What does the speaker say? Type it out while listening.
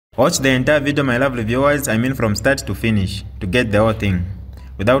Watch the entire video, my lovely viewers, I mean from start to finish, to get the whole thing.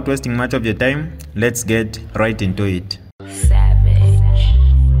 Without wasting much of your time, let's get right into it.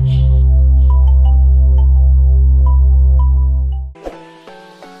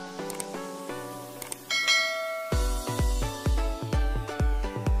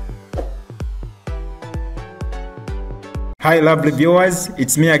 Hi lovely viewers,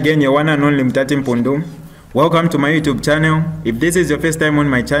 it's me again, your one and only Mutati Mpundu. Welcome to my YouTube channel. If this is your first time on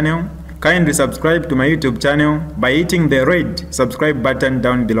my channel, kindly subscribe to my YouTube channel by hitting the red subscribe button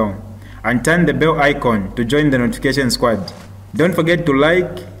down below and turn the bell icon to join the notification squad. Don't forget to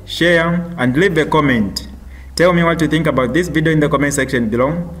like, share and leave a comment. Tell me what you think about this video in the comment section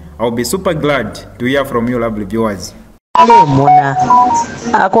below. I'll be super glad to hear from you lovely viewers. Ale mona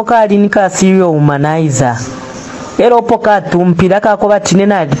akoka alinika serial humanizer ero poka tumpira kako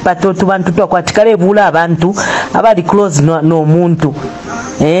batinena pato tubantu twakwatikale bula abantu abali close no muntu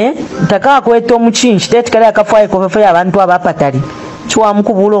taka kweta omuchinchi tetikale akafaye kofefe abantu abapatali chwa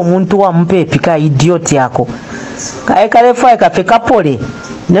mukubula omuntu wa mpepika idiot yako kae kale faye kafe kapole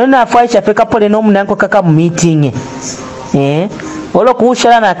nena faye chafe kapole no munanko kaka mu meeting olo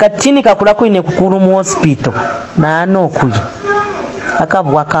kushara na katini kakula kuine kukuru mu hospital na anokuyi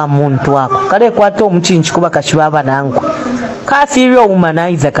akabwa ka muntu wako kale kwato omuchinchi kuba kashibaba nangu ka serial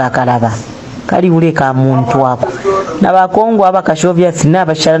humanizer kakalaba kali ule ka muntu wako na bakongo abakashovya sina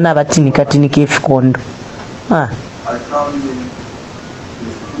bashara na batinika tinike fikondo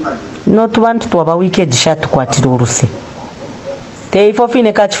no tubantu twaba wicked shot kwatira uruse teifo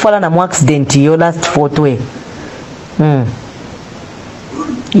fine kachifala na mu accident yo last photo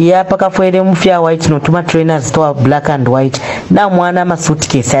ya paka fwele mufya white no tuma trainers to black and white na mwana ma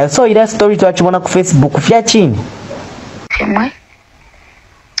suitcase so ila story to achibona ku Facebook fya chini femwe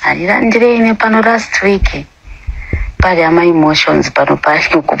alira ndire ine pano last week pali ama emotions pano pali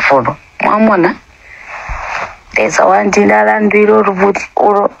kufolo mwamona deza wandilala ndiro rubuti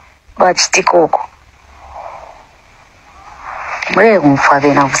oro bachitikoko mwe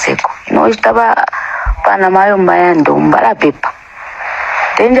kumfabe na useko no itaba pana mayo mayando mbala pepa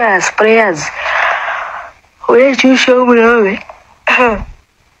dangerous prayers we chusho mulawe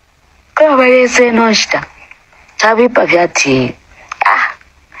kaba yese noshita chabipa vyati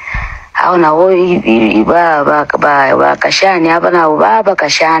aona wo baba kashani hapa na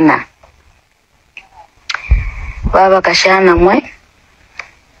baba kashana mwe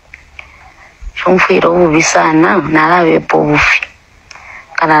shumfiro ubisana nalabe pofi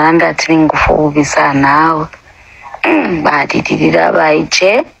kana landa tringu fo ubisana awo badidira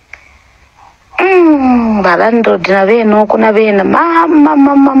baiche balando dina beno kuna bena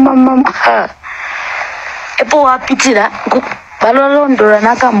mama epo wapitira balolondora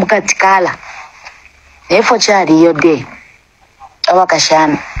naka mukatikala efo chali yode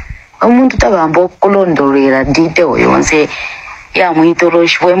abakashana umuntu tabambo kulondorera dite oyonse ya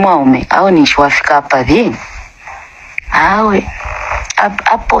muitoroshwe mwaume au nishwafika hapa vi awe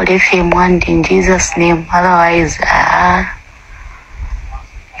apole femu and in Jesus name otherwise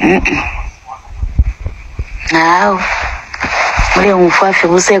now ule umfafi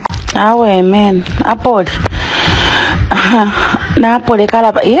useko awe amen apole na apole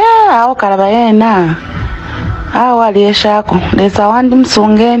kalaba au kalaba yena wali yeshako lesa wandi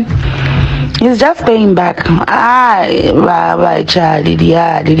msungeni he's just paying back baba chali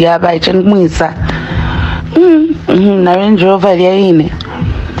liya baicha ngumisa na Range Rover liyaine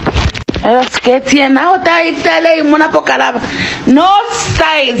elo sketi yena utaitale imuna po kalaba no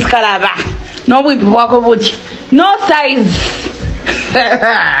size kalaba no wipi wako buchi no size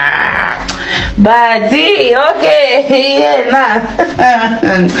badi okay yena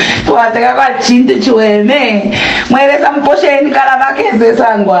tuwateka kwa chintu chueme mweleza mposheni kalaba keze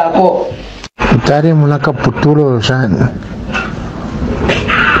sangu wako utari muna kaputulo jani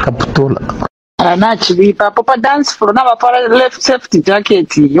kaputula anachibipa popa dance floor na bapala left safety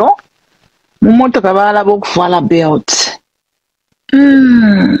jacket yo mumoto kabala bokufala belt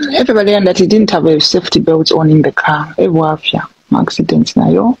everybody and that he didn't have a safety belt on in the car ebwafya accident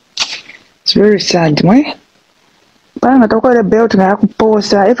nayo it's very sad mwe bana toko le belt na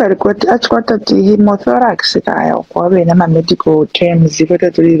kuposa if I record achkwata hemothorax kayo kwa bena ma medical terms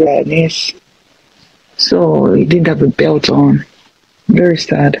zikoto tuliba nurse so he didn't have a belt on. Very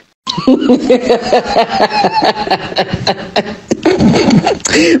sad.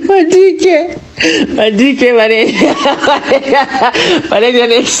 Madike vale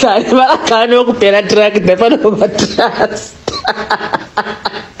next time malakano kupera track defano matras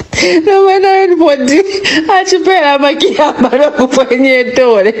no mena body achipera makia maro kufanye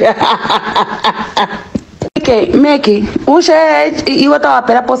tore Okay, Meki, ushe iwata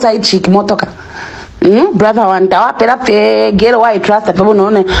wapela po side chick motoka. Brother wanta wapela pe get why trust pe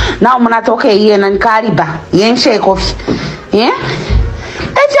unaone na mnatoka yeye na Kalaba yenshe kofi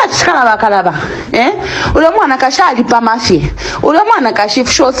Kalaba ule mwana kashali pa mafia ule mwana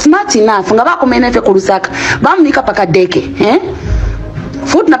kashifu show smart enough ngaba kumenefe kulusaka bamnika paka deke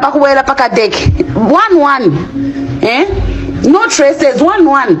food na pakuwela paka deke 1-1 no traces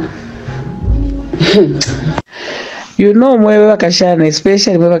 1-1 You know, mwewe kashana,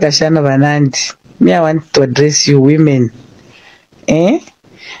 especially mwewe kashana banandi. Me, I want to address you women.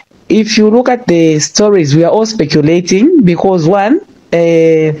 If you look at the stories, we are all speculating because one,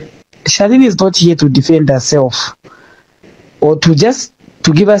 Shalini is not here to defend herself or to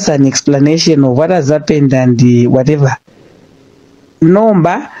give us an explanation of what has happened and whatever.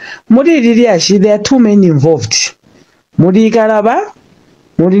 Number, there are too many involved. Mudi Kalaba,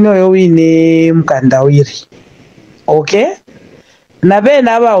 Mudi no yowine mkandawiri. Okay? Nabe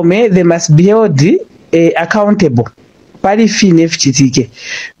naba ume, they must be held accountable. Pari fine fchitike.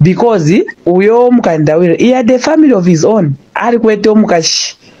 Because uyo mkandawiri, he had a family of his own. Alikwete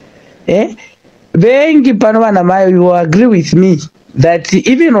mukashi. Bengi panwa na mayo, you agree with me that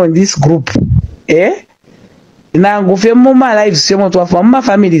even on this group, na ngufe muma lives semo tuwafa muma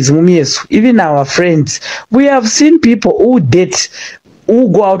families mumi yesu, even our friends, we have seen people who date,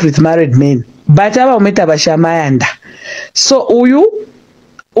 who go out with married men. But aba umeta bashamayanda. So uyu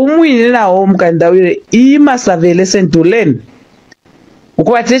umwine na omukandawire he must have a lesson to learn.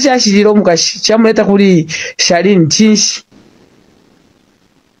 Ukwatecha shiriro mukashi chamuleta kuri Shalini chinshi.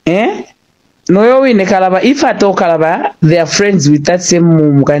 No in Kalaba, if I talk Kalaba, they are friends with that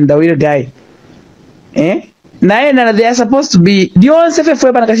same mukandawire guy. Now they are supposed to be the only safe.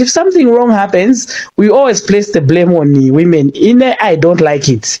 If something wrong happens, we always place the blame on the women. I don't like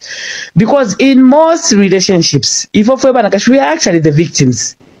it because in most relationships, if we are actually the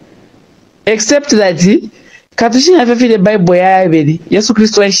victims, except that the Bible Yesu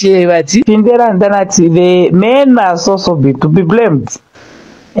Kristo the men are so big to be blamed.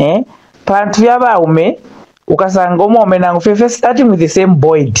 Starting with the same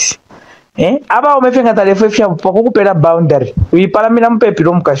void. Aba umefenga talefefya pakukupela boundary uipalamina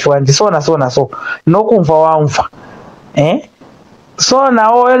mpepilo mukashwandi so no kumva wamfa so na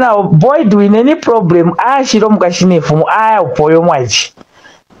void win any problem ashiro mukashinefu mu aya upoyo mwachi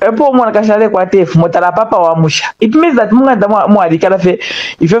epo mwana kashale kwa tefu mutala papa wa musha. It means that munganda mwali kalafe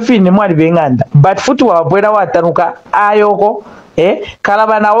ifyo fine mwali benganda but futu wabwera watanuka ayoko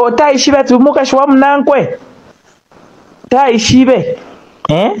Kalaba na o taishibe tumukashwa mnankwe taishibe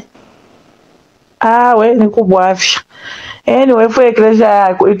we ni kubwa afya. Anyway, for eklesia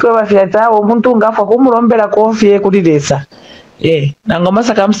yako ikoba fiata omuntu ngafa kumulombera kofi kulilesa. Nangoma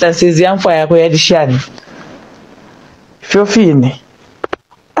circumstances yamfa yako yadishani. Fyo fine.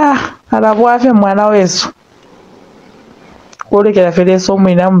 Alabwa afya mwana wesu. Olekera feleso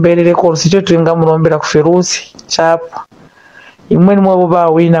mwina mbelele kosi cyo twinga mulombera ku ferusi chapa. Imwe ni mwabo ba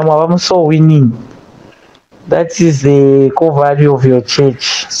wina mwaba so winning. That is the core value of your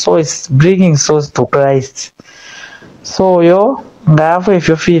church. So it's bringing souls to Christ. So yo, ngafu if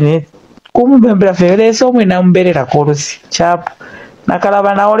you feel it, kumubembera fere so mwina mberera korosi chap. Na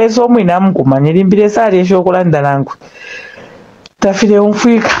Kalaba na ole so mwina mkumanyira mbire sali esho kulanda nangu. Tafire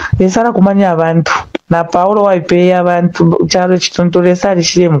umfika esala kumanya abantu. Na Paulo waipe abantu chalo chitontole sali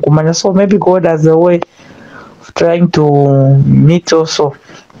shire mkumanya. So maybe God has a way of trying to meet also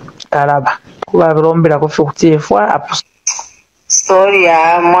Kalaba. Kubarombera kofi kutifwa story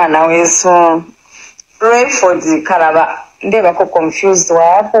ya mwana weso Rainford Kalaba ndeba ko confused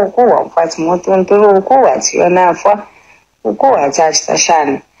wapo kuwa mfati moto ntoro kuwa tionafa kuwa church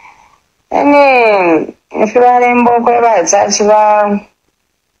tashana ifibale mboko ba church ba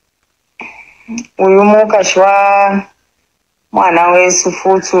uyumuka shwa mwana weso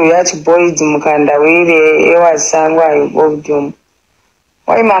futu yati boyd mukandawire ewasangwa ibobdum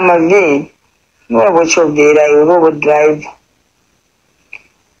wai mama ve no watch of the road drive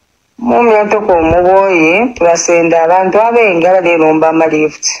mumi atoko muboye turasenda abantu abengera leromba ma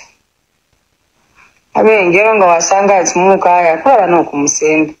lift abengera ngo wasanga ati mukaya kwaba no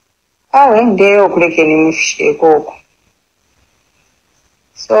kumusenda awe ndeyo kuleke ni mifishe koko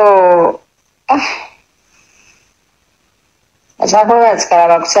so achakora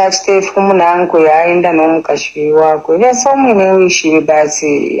Kalaba kuchachi tefu kumunanko yaenda nomukashi wako ile so mwine wishiri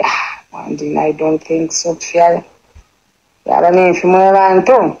basi and I don't think so fair yaba nefimwe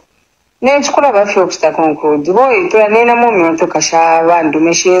abantu nechikula bafyo kusta conclude boy tuanena momento kasha bandu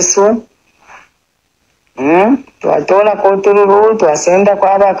mesheso tuatola kotururu tuasenda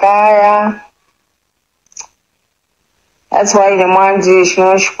kwa bakaya That's why the manji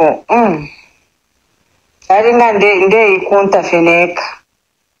shinoshko. I didn't they kunta feneka.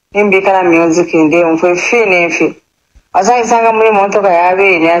 Imbikana music in the umfe finefi. Asa isanga muri moto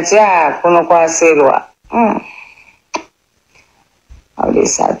kayabe ni atia kuno kwa selwa. How they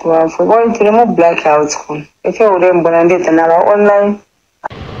start to for going to remove blackouts. If you would remember another online.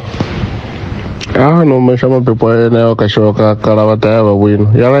 No mashama pepo ene kashoka Kalaba tayaba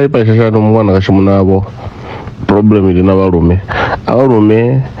bwino. Yala ipashasha no mwana kashimunabo. Problem ili na barume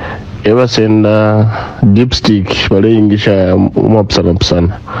eba senda dipstick bale ingisha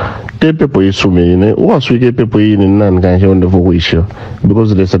umapsana tepe po isume ine uwaswike pepo ine nani kanje onde fukuisho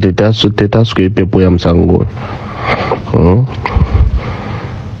because there's a tetas ke pepo ya msango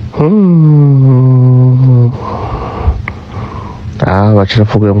bachira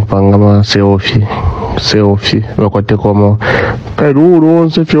fuku ya mpanga ma selfie bakwate komo kairuru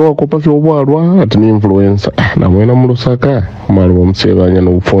onse fyo wakopa fyo bwarwa ati ni influencer na mwena mu Lusaka mali wa msebanya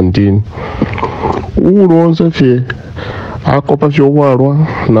no Fontini onse fye akopa fyo bwarwa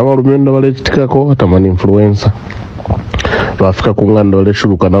na balumenda bale kitikako atamani influencer bafika kungando le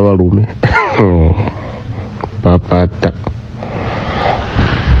shuruka na balume papata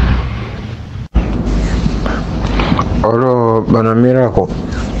olo bana miracle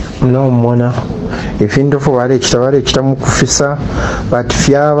no mwana ifinto fo wale kita mukufisa but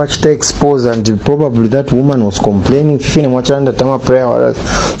fya bachita expose and probably that woman was complaining fine mwachanda tama prayer wala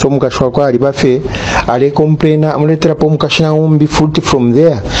so mukashwa kwa ali bafe ale complaina amuletera po mukashina umbi fruit from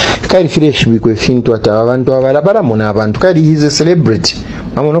there kali fresh biko ifinto ata abantu abalabala mona abantu kali is a celebrity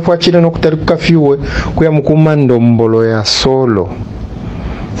amono fo achira nokutaruka fiwe kuya mukumando mbolo ya solo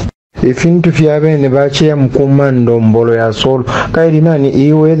ifintu fyabene bache mkumando mbolo ya solo kaili nani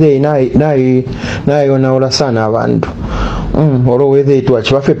iwethe nayo naola sana abantu oro wethe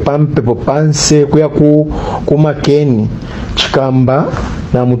itwachi bafe pampe popanse kuya kumakeni chikamba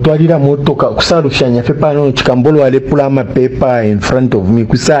na mutwalira motoka kusarushanya fepa no chikambolo alepula mapepa in front of me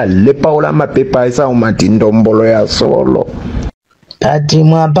kusalepa ola mapepa isa umatindo mbolo ya solo ati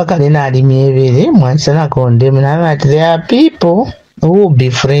mwapaka nina alimievele mwanisana konde mna there are people who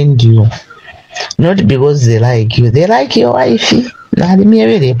befriend you not because they like you, they like your wife.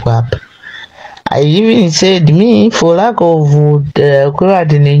 I even said me for lack of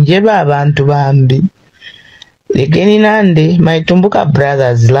ninjeba abantu bambi lekeni nande my Tumbuka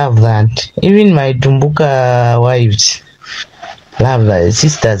brothers love that, even my Tumbuka wives love that,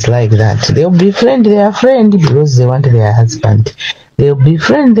 sisters like that. They'll befriend their friend because they want their husband, they'll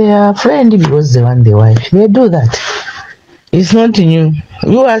befriend their friend because they want their wife. They do that. It's not new.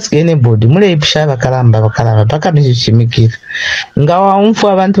 You ask anybody, mule ipisha bakalamba paka nishimikira. Ngawa umfu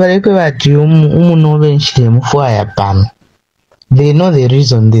abantu balekwe bati umunobe nshite mufu ayapano. They know the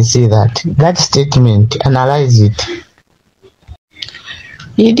reason they say that. That statement, analyze it.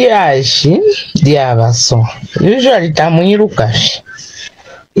 Idiashi diabaso. Usually tamuirukashi.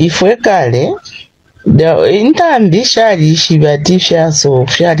 Ifwe kale the intambi shali shibatisha so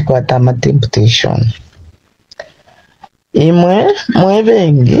shali kwa tama temptation. Imwe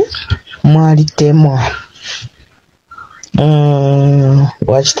mwebengi mwalitemwa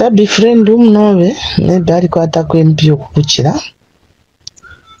wachita befriend umunobe maybe aliko atakwempio kukuchira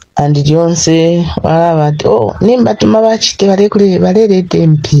and lyonse walabati nimba tuma bachite balelete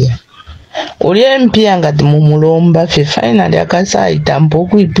empia uli empia ngati mumulomba fe finally akasaita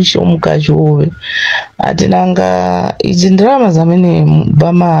mpokuipusha omukazi wowe ati nanga izi ndrama zamene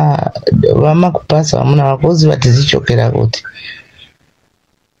bama kupasa wamuna wakozi batizichokera kuti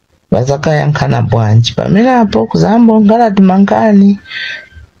bazakayankana bwanji pamene apo kuzambo ngala tumangani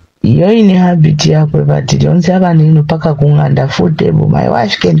iyo ine habit yakwe bati lyonse abaninu paka kunganda food table. My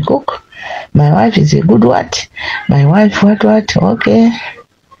wife can cook, my wife is a good what, my wife what okay,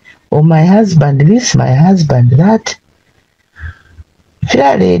 or my husband this, my husband that.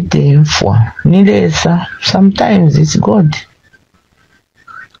 Sometimes it's God.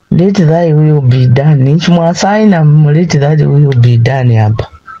 Let thy will be done. Let that will be done.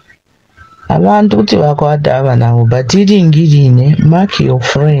 Abantu tibakwata now, but mark your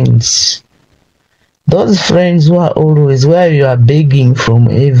friends. Those friends who are always where you are begging from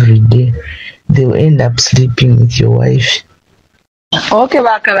every day, they will end up sleeping with your wife. Okay,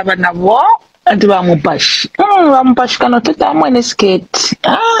 Kalaba nabo ati bamupashi. Bamupashi kano teta mwene skate.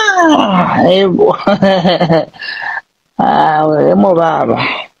 Ebo. Emo baba.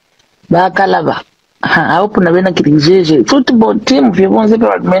 Kalaba. Hope na bena kirinjeje. Football team vyonze pe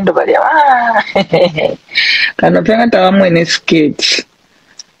wadmendo bali. Kano penga tawa mwene skate.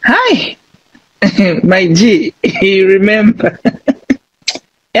 Hi. My G, you remember?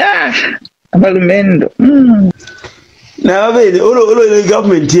 Yeah. Abalumendo. Na bene olo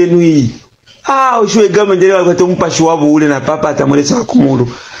government yenu hii. Ushwe government yenu wakati mpashi wabu ule na papa atamulesa kumuru.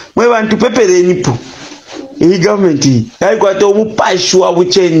 Mwe bantu pepereni po. Hii government hii. Wakati mpashi wabu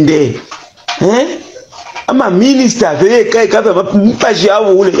chende. Ama minister veye kai kapa mpashi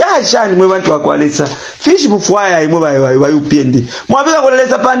wabu ule. Ya shani mwe bantu wakwalesa. Fish mfuaya mwe wayupende. Mwabika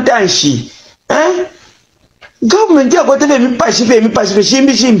kulelesa pantanshi. Government ya kote mipashi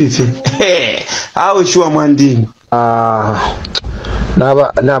shimbi fe. Shuwa mwandini.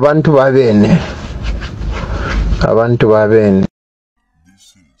 N'abantu babene. Abantu babene.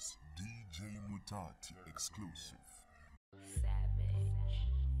 This is DJ Mutati exclusive.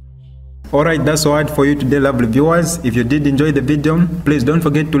 Alright, that's all for you today, lovely viewers. If you did enjoy the video, please don't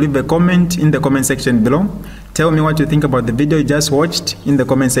forget to leave a comment in the comment section below. Tell me what you think about the video you just watched in the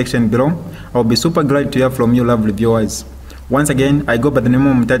comment section below. I'll be super glad to hear from you, lovely viewers. Once again, I go by the name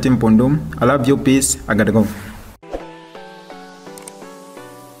of Mutati Mpundu. I love you, peace, I gotta go.